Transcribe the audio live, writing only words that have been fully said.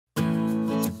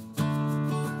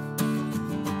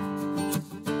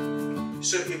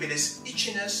So if it is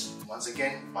itchiness, once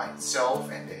again by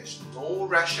itself, and there is no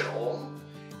rash at all,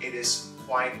 it is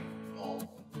quite normal.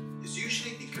 It's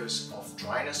usually because of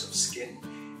dryness of skin,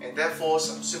 and therefore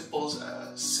some simple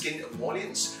skin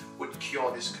emollients would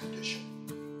cure this condition.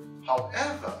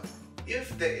 However,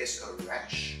 if there is a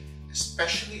rash,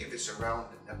 especially if it's around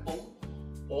the nipple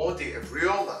or the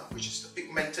areola, which is the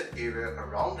pigmented area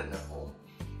around the nipple,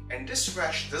 and this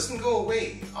rash doesn't go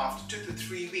away after 2 to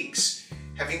 3 weeks,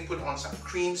 having put on some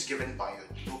creams given by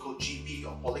your local GP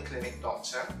or polyclinic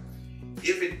doctor,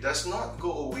 if it does not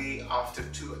go away after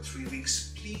 2 or 3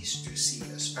 weeks, please do see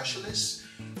a specialist,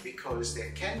 because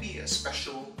there can be a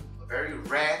very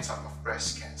rare type of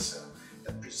breast cancer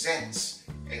that presents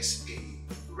as a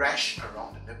rash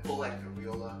around the nipple and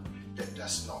areola that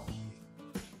does not heal.